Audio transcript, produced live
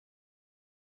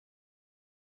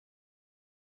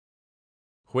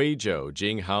Huizhou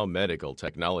Jinghao Medical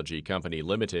Technology Company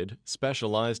Limited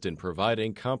specialized in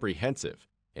providing comprehensive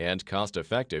and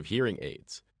cost-effective hearing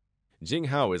aids.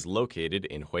 Jinghao is located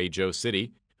in Huizhou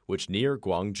City, which near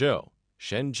Guangzhou,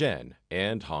 Shenzhen,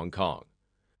 and Hong Kong.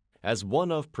 As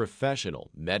one of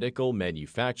professional medical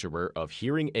manufacturer of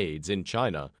hearing aids in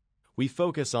China, we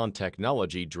focus on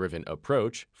technology-driven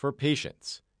approach for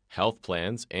patients, health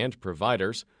plans, and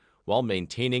providers while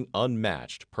maintaining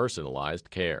unmatched personalized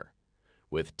care.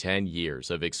 With 10 years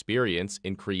of experience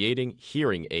in creating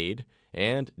hearing aid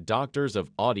and doctors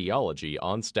of audiology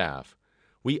on staff,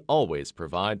 we always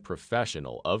provide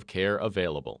professional of care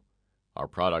available. Our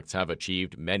products have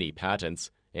achieved many patents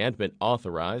and been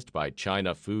authorized by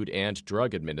China Food and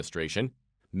Drug Administration,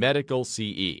 Medical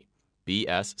CE,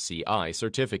 BSCI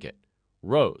certificate,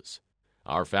 RoHS.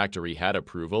 Our factory had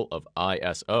approval of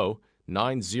ISO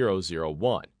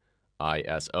 9001,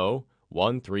 ISO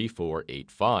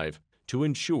 13485 to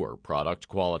ensure product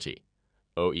quality.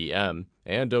 OEM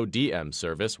and ODM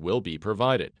service will be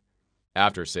provided.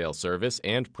 After-sale service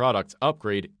and product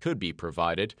upgrade could be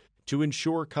provided to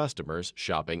ensure customers'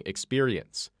 shopping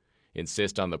experience.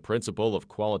 Insist on the principle of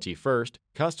quality first,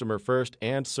 customer first,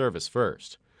 and service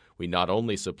first. We not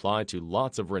only supply to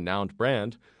lots of renowned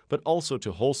brand, but also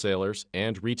to wholesalers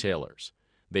and retailers.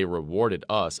 They rewarded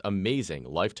us amazing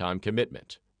lifetime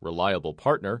commitment, reliable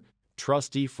partner,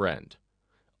 trusty friend.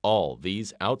 All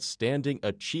these outstanding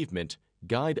achievements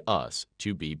guide us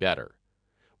to be better.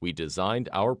 We designed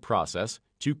our process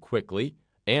to quickly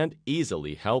and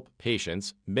easily help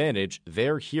patients manage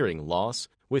their hearing loss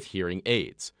with hearing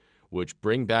aids, which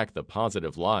bring back the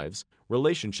positive lives,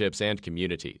 relationships, and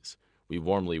communities. We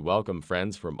warmly welcome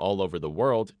friends from all over the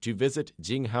world to visit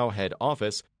Jinghao head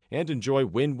office and enjoy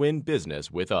win-win business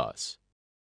with us.